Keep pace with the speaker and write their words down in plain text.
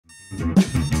So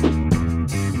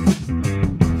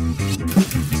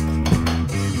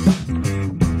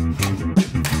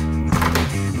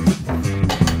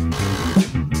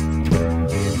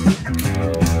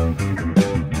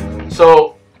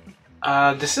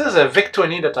this is a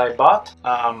Vic-20 that I bought.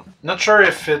 Not sure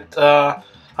if it. I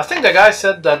think the guy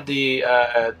said that the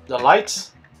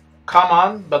lights come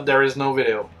on, but there is no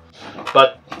video.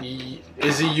 But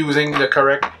is he using the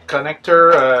correct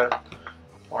connector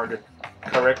or the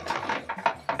correct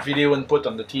video input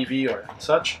on the TV or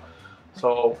such?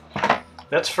 So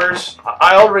let's first.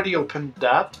 I already opened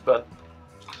that, but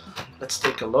let's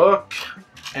take a look.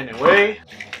 Anyway,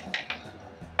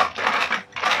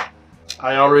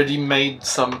 I already made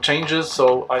some changes,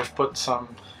 so I've put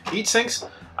some heat sinks.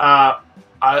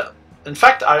 In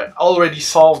fact, I already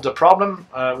solved the problem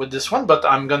with this one, but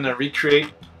I'm gonna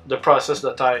recreate the process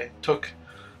that I took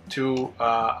to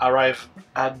arrive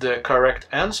at the correct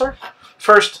answer.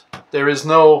 First, there is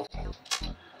no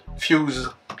fuse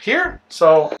here,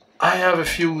 so I have a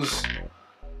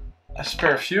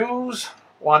spare fuse,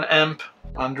 1 amp,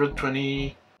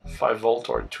 125 volt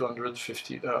or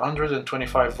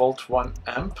 125 volt, 1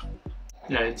 amp.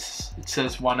 Yeah, it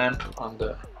says 1 amp on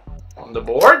the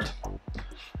board.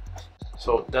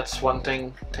 So that's one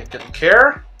thing taken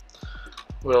care.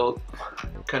 We'll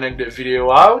connect the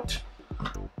video out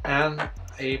and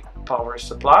a power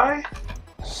supply.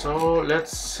 So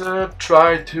let's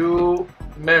try to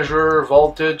measure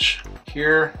voltage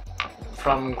here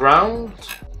from ground.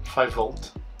 5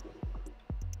 volt.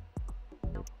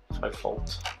 5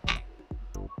 volt.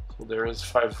 So there is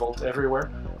 5 volt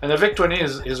everywhere, and the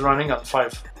Vic-20 is running on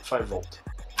 5 volt.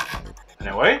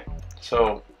 Anyway,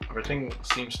 so everything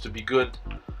seems to be good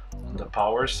on the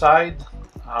power side.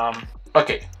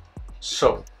 Okay,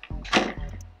 so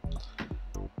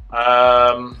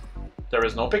there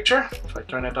is no picture. If I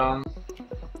turn it on,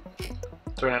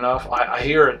 turn it off, I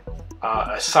hear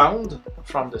a sound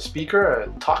from the speaker, a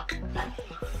talk,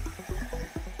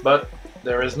 but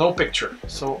there is no picture.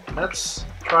 So let's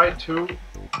try to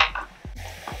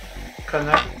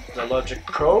connect the logic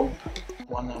probe.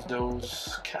 One of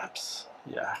those caps,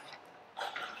 yeah.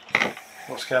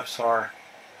 Those caps are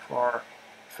for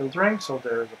filtering, so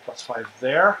there's a +5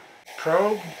 there.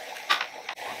 Probe.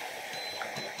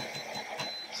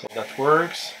 So that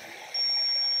works.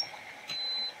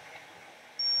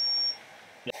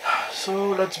 Yeah.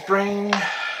 So let's bring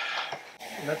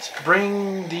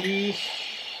the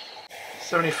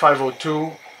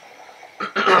 7502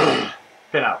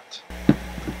 pin out.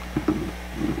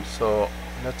 So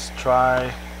let's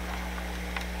try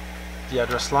the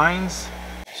address lines.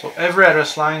 So every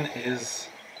address line is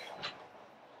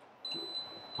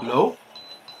low,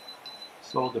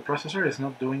 so the processor is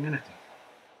not doing anything.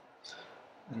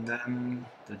 And then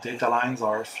the data lines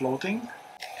are floating.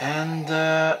 And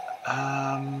I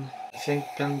think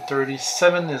pin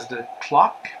 37 is the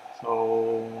clock.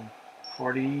 So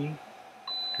 40,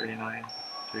 39,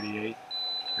 38,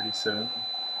 37.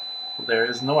 So there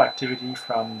is no activity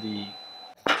from the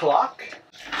clock.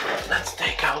 Let's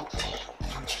take out the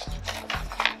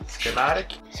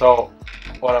schematic. So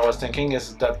what I was thinking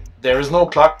is that there is no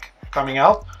clock coming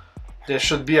out. There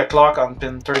should be a clock on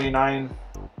pin 39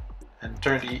 and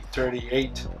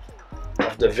 38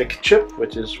 of the Vic chip,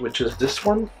 which is this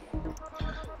one.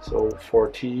 So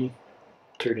 40,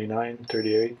 39,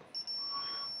 38.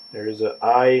 There is an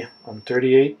I on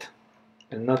 38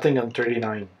 and nothing on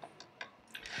 39.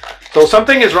 So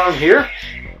something is wrong here.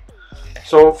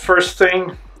 So first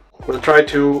thing, we'll try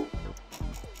to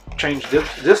change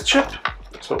this chip.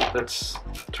 So let's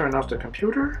turn off the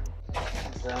computer.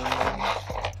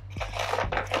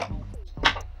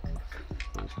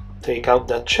 Take out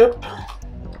that chip.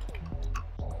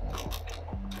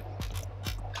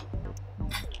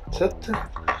 That's it.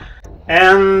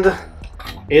 And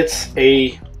it's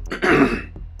a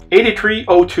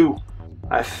 8302.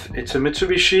 It's a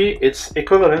Mitsubishi. It's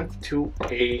equivalent to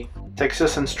a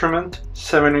Texas Instrument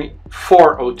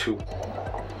 7402.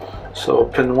 So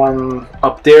pin 1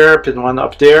 up there, pin 1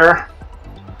 up there.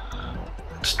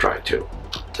 Let's try to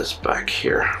put this back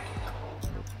here.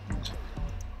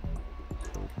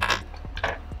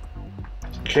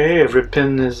 Okay, every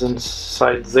pin is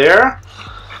inside there.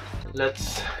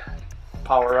 Let's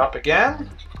power up again.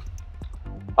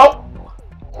 Oh!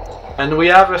 And we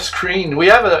have a screen. We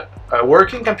have a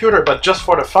working computer, but just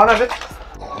for the fun of it.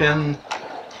 Pin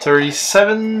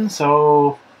 37,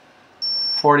 so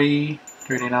 40,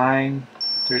 39,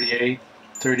 38,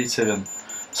 37.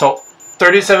 So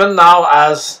 37 now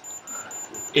has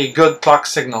a good clock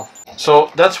signal. So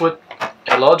that's with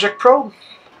a logic probe.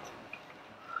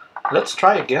 Let's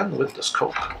try again with the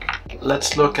scope.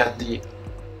 Let's look at the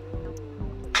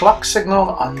clock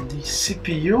signal on the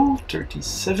CPU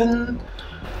 37,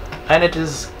 and it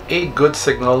is a good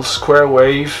signal, square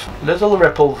wave, little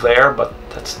ripple there, but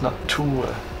that's not too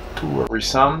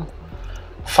worrisome.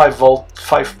 5 volt,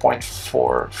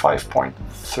 5.4,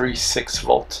 5.36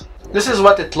 volt. This is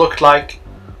what it looked like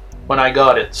when I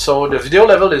got it. So the video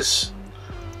level is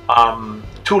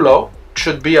too low. It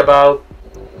should be about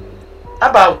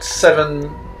 7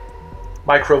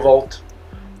 microvolt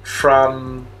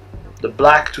from the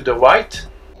black to the white.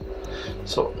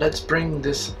 So let's bring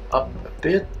this up a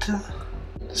bit.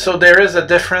 So there is a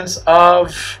difference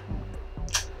of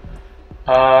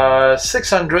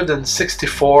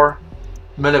 664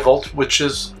 millivolt, which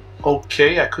is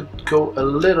okay. I could go a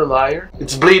little higher.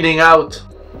 It's bleeding out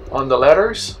on the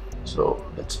letters, so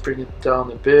let's bring it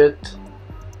down a bit.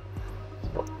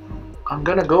 So I'm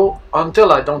gonna go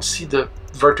until I don't see the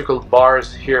vertical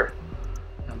bars here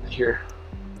and here.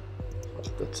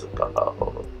 That's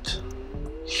about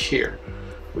here,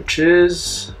 which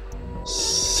is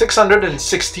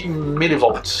 660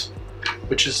 millivolts,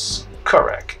 which is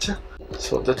correct.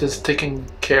 So that is taking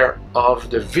care of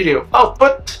the video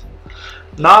output.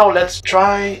 Now let's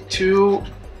try to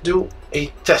do a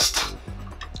test.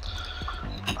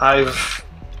 I've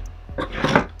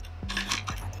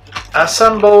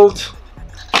assembled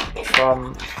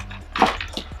from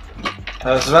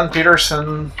Sven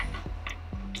Petersen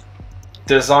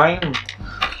design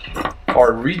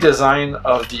or redesign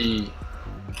of the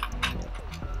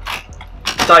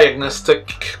diagnostic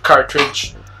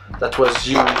cartridge that was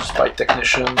used by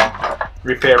technician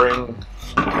repairing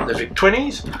the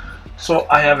Vic-20s. So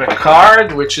I have a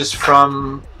card which is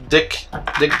from Dick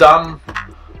Dumb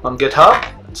on GitHub.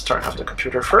 Let's turn off the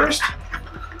computer first,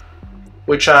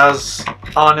 which has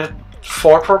on it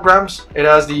 4 programs. It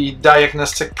has the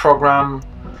diagnostic program,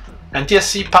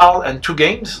 NTSC, PAL, and 2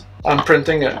 games. I'm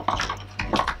printing a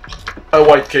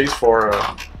white case for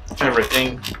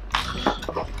everything.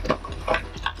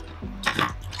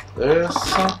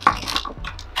 This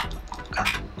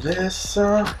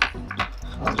and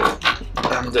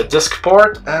the disc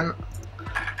port, and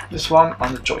this one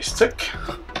on the joystick,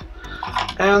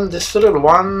 and this little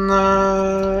one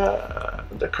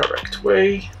the correct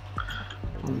way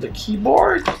on the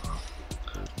keyboard,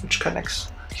 which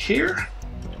connects here.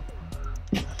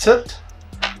 That's it.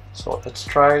 So let's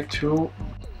try to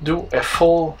do a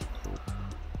full,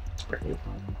 let's bring it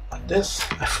like this,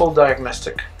 a full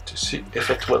diagnostic to see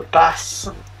if it will pass.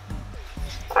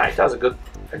 It has a good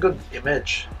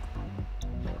image.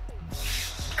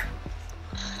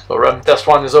 So run test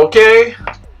 1 is okay.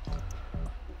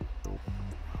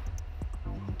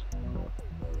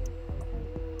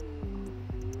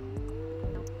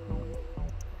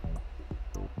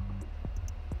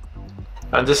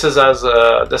 And this is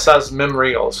this has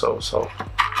memory also, so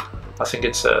I think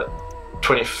it's a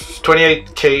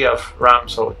 28K of RAM,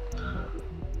 so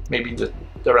maybe the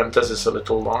RAM test is a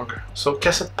little longer. So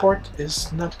cassette port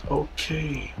is not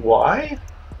okay. Why?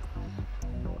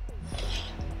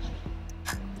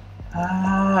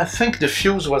 I think the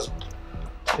fuse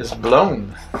is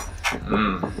blown.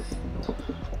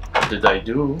 What did I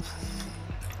do?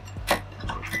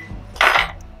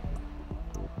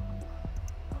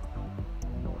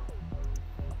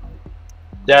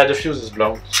 Yeah, the fuse is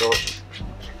blown. So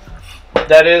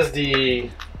that is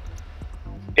the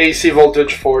AC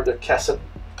voltage for the cassette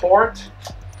port.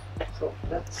 So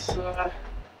let's see, I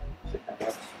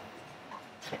got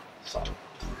some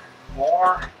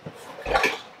more.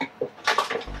 Okay.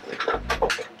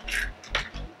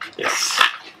 Yes,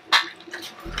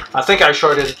 I think I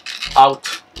shorted it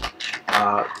out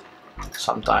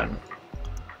sometime.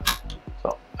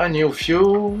 So a new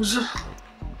fuse.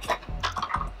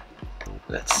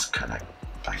 Let's connect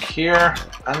back here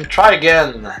and try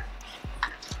again.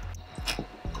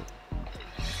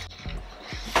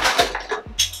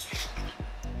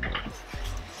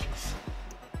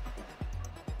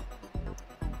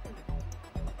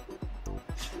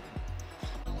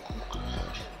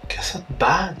 Cassette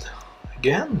bad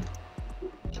again.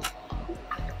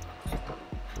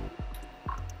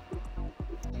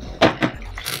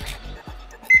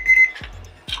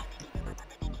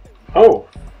 Oh,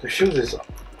 the fuse is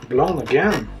blown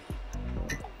again.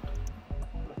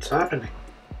 What's happening?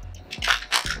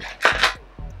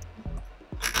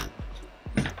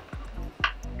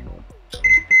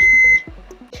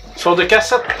 So the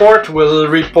cassette port will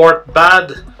report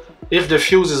bad if the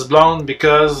fuse is blown,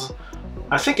 because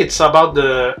I think it's about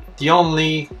the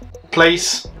only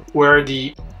place where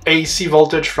the AC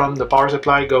voltage from the power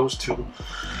supply goes to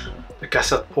the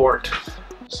cassette port.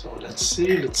 So let's see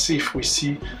if we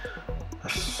see a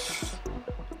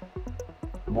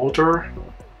Motor.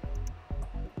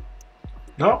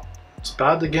 No, it's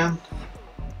bad again.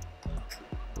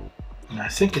 And I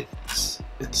think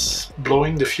it's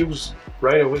blowing the fuse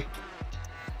right away.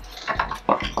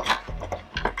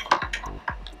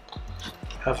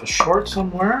 Have a short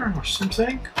somewhere or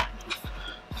something?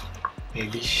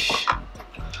 Maybe.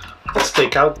 Let's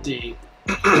take out the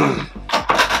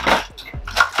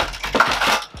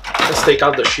let's take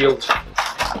out the shield.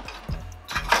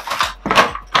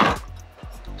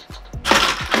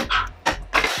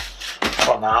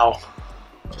 For now.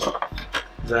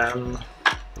 Then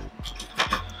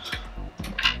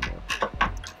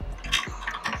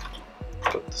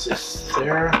put this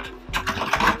there.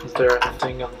 Is there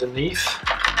anything underneath?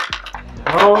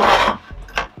 No.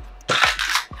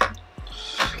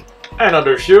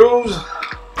 Another fuse.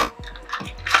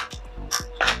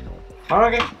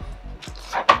 Okay.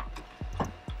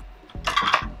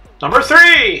 Number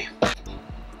 3.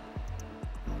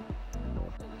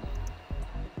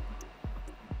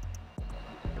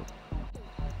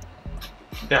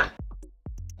 Yeah.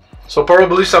 So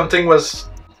probably something was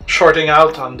shorting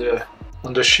out on the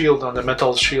shield, on the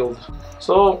metal shield.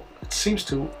 So it seems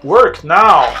to work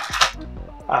now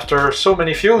after so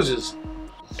many fuses.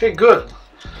 Okay, good.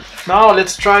 Now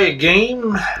let's try a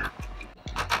game.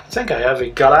 I think I have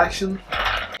a Galaxian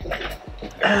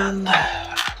and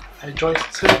a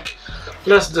joystick.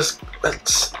 Let's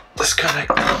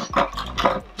disconnect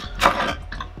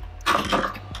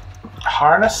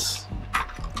harness.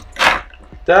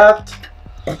 That.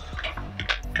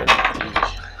 Connect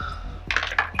the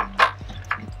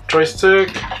joystick.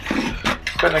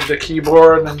 Connect the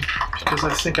keyboard, and because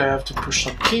I think I have to push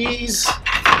some keys.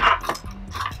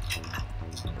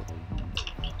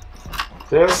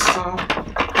 This.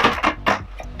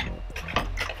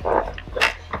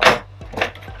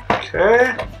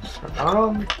 Okay. Turn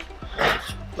on.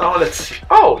 Now let's see.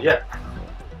 Oh yeah.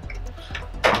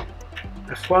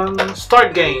 F1.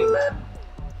 Start game.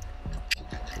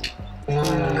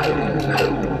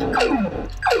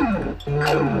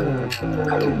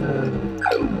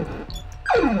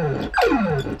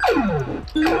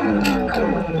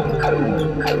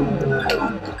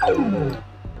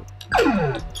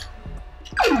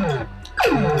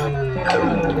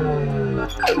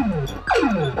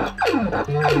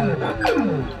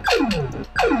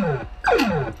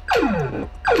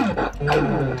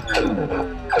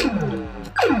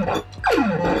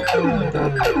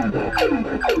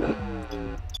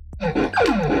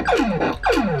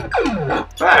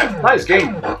 Ah, nice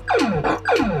game.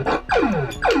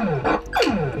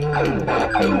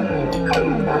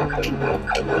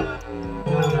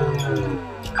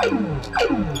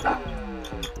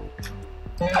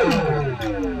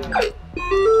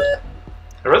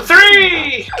 Number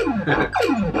 3.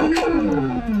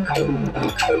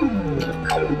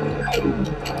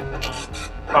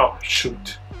 Oh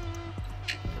shoot.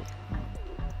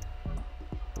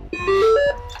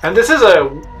 And this is a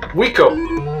Wico.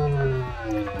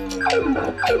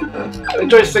 A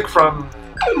joystick from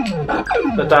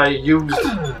that I used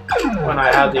when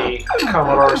I had the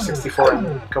Commodore 64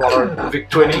 and Commodore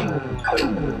Vic-20.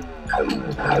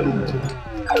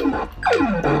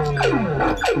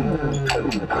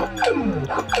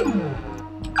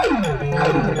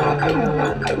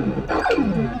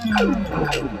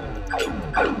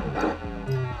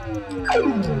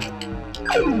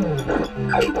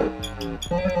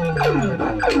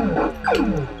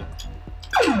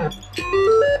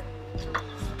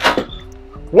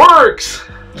 Works!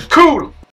 Cool!